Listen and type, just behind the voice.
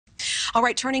All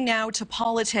right, turning now to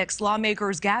politics.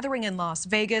 Lawmakers gathering in Las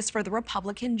Vegas for the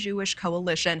Republican Jewish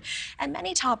coalition, and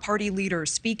many top party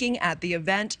leaders speaking at the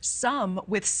event, some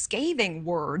with scathing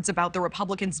words about the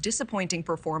Republicans' disappointing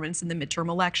performance in the midterm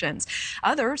elections.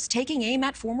 Others taking aim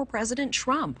at former President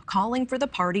Trump, calling for the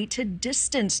party to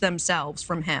distance themselves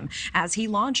from him as he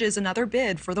launches another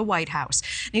bid for the White House.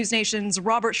 News Nation's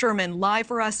Robert Sherman live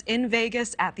for us in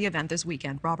Vegas at the event this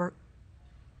weekend. Robert.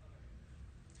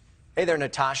 Hey there,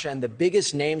 Natasha. And the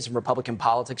biggest names in Republican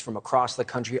politics from across the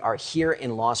country are here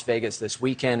in Las Vegas this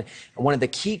weekend. And one of the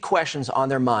key questions on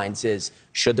their minds is,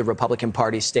 should the Republican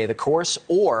Party stay the course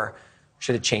or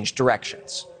should it change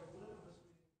directions?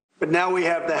 But now we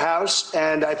have the House,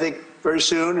 and I think very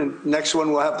soon, and next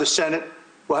one we'll have the Senate,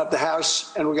 we'll have the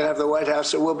House, and we're going to have the White House,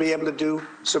 so we'll be able to do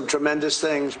some tremendous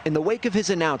things. In the wake of his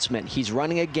announcement, he's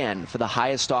running again for the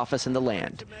highest office in the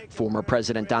land. Former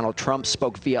President Donald Trump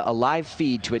spoke via a live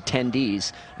feed to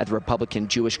attendees at the Republican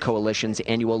Jewish Coalition's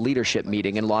annual leadership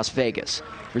meeting in Las Vegas,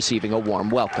 receiving a warm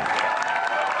welcome.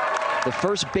 The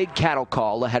first big cattle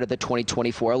call ahead of the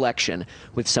 2024 election,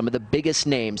 with some of the biggest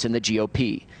names in the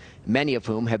GOP, many of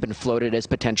whom have been floated as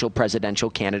potential presidential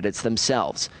candidates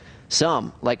themselves.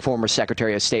 Some, like former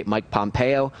Secretary of State Mike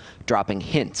Pompeo, dropping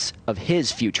hints of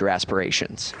his future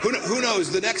aspirations. Who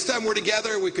knows? The next time we're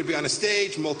together, we could be on a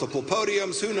stage, multiple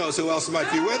podiums. Who knows who else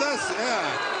might be with us? Yeah,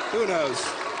 who knows?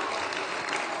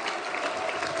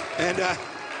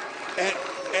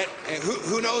 And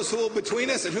who knows who will between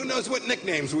us, and who knows what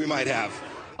nicknames we might have.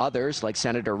 Others, like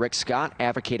Senator Rick Scott,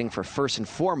 advocating for first and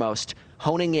foremost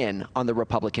honing in on the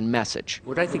Republican message.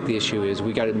 What I think the issue is,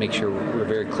 we got to make sure we're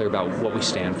very clear about what we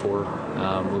stand for.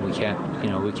 We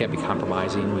can't be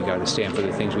compromising. We got to stand for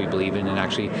the things we believe in and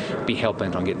actually be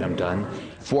hell-bent on getting them done.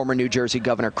 Former New Jersey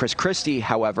Governor Chris Christie,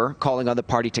 however, calling on the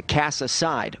party to cast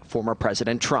aside former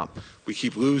President Trump. We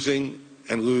keep losing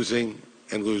and losing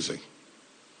and losing.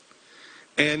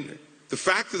 And the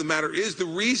fact of the matter is, the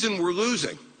reason we're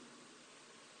losing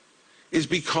is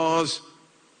because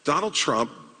Donald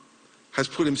Trump has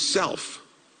put himself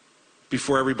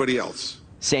before everybody else.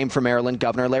 Same for Maryland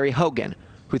Governor Larry Hogan,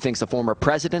 who thinks the former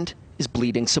president is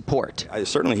bleeding support.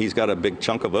 Certainly he's got a big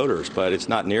chunk of voters, but it's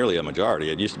not nearly a majority.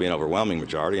 It used to be an overwhelming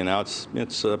majority, and now it's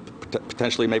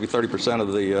potentially maybe 30%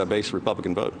 of the base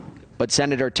Republican vote. But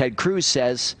Senator Ted Cruz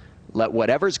says, let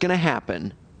whatever's going to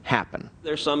happen, happen.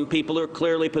 There's some people who are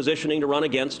clearly positioning to run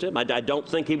against him. I don't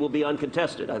think he will be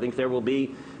uncontested. I think there will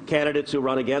be candidates who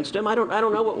run against him. I don't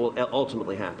know what will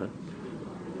ultimately happen.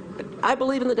 I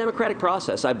believe in the democratic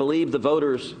process. I believe the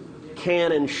voters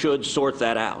can and should sort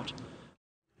that out.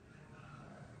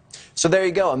 So there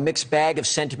you go, a mixed bag of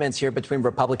sentiments here between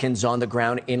Republicans on the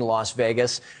ground in Las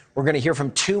Vegas. We're going to hear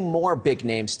from two more big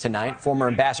names tonight, former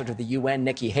ambassador to the UN,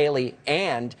 Nikki Haley,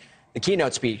 and the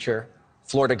keynote speaker,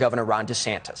 Florida Governor Ron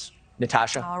DeSantis.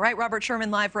 Natasha. All right, Robert Sherman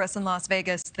live for us in Las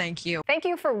Vegas. Thank you. Thank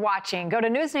you for watching. Go to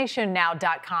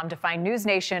newsnationnow.com to find News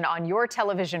Nation on your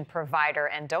television provider.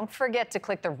 And don't forget to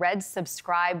click the red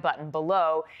subscribe button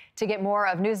below to get more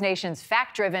of News Nation's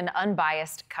fact-driven,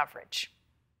 unbiased coverage.